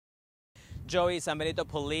Joey, San Benito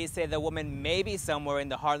police say the woman may be somewhere in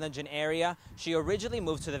the Harlingen area. She originally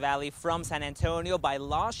moved to the valley from San Antonio. By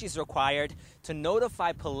law, she's required to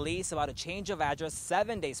notify police about a change of address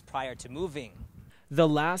 7 days prior to moving. The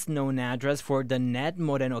last known address for Danette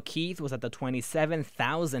Moreno Keith was at the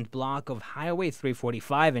 27,000 block of Highway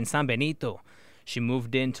 345 in San Benito. She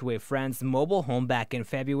moved into a friend's mobile home back in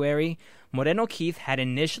February. Moreno Keith had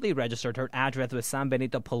initially registered her address with San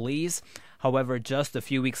Benito police. However, just a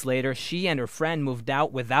few weeks later, she and her friend moved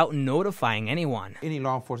out without notifying anyone. Any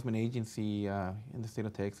law enforcement agency in the state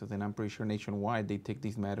of Texas, and I'm pretty sure nationwide, they take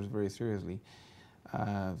these matters very seriously,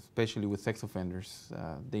 especially with sex offenders.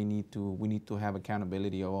 We need to have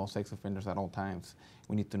accountability of all sex offenders at all times.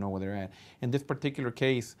 We need to know where they're at. In this particular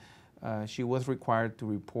case, she was required to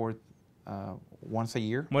report once a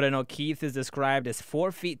year. Moreno Keith is described as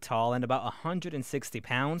 4 feet tall and about 160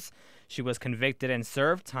 pounds. She was convicted and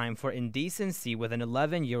served time for indecency with an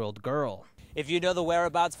 11-year-old girl. If you know the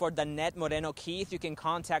whereabouts for Danette Moreno Keith, you can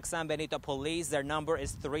contact San Benito Police. Their number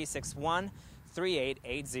is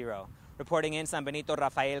 361-3880. Reporting in San Benito,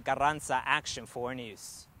 Rafael Carranza, Action 4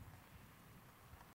 News.